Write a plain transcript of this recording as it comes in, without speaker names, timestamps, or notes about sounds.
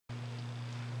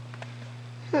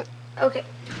Okay.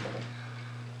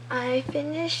 I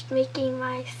finished making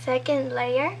my second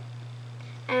layer,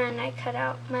 and I cut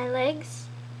out my legs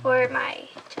for my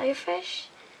jellyfish,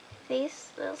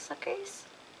 these little suckers.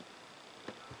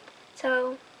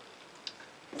 So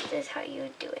this is how you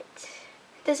do it.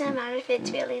 It doesn't matter if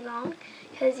it's really long,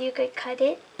 because you could cut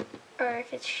it, or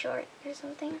if it's short or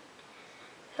something.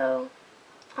 So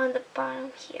on the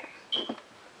bottom here,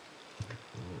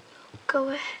 go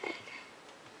ahead.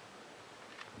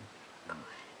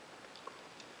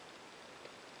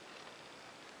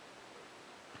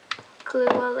 Glue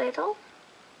a little.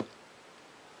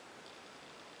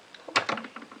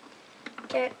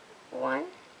 Get one.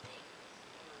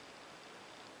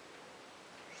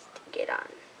 Stick it on.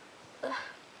 Ugh.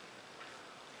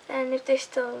 And if there's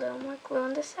still a little more glue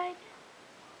on the side,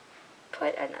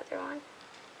 put another one.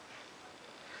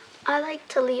 I like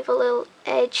to leave a little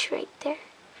edge right there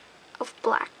of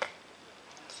black,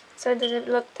 so it doesn't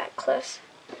look that close.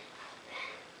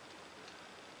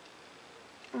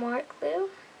 More glue.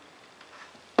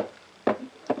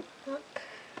 Look.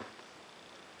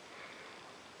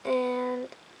 And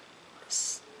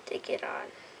stick it on.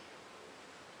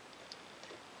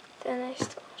 Then I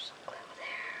still have some glue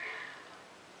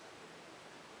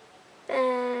there.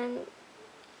 And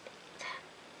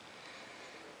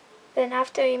then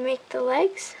after you make the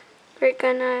legs, we're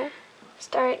gonna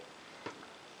start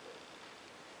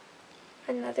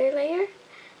another layer,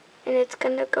 and it's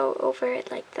gonna go over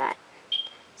it like that,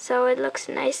 so it looks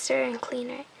nicer and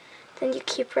cleaner. Then you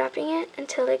keep wrapping it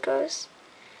until it goes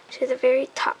to the very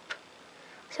top.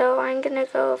 So I'm gonna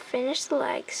go finish the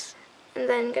legs, and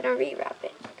then gonna rewrap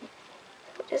it.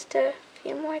 So just a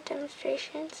few more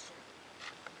demonstrations.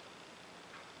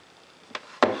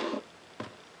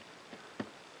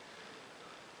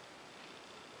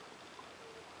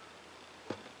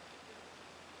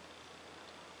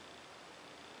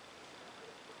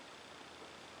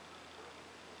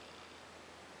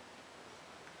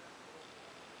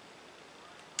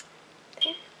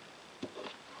 There.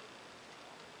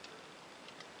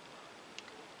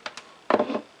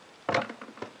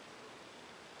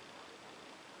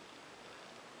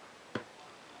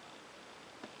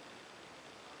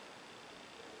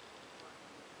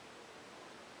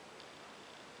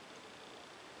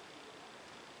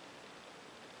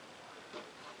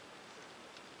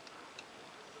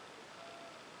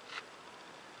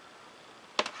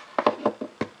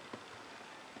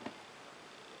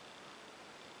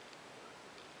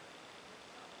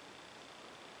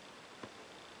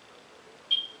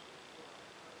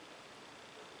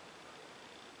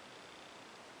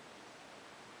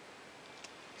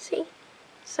 See?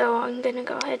 So I'm gonna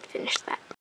go ahead and finish that.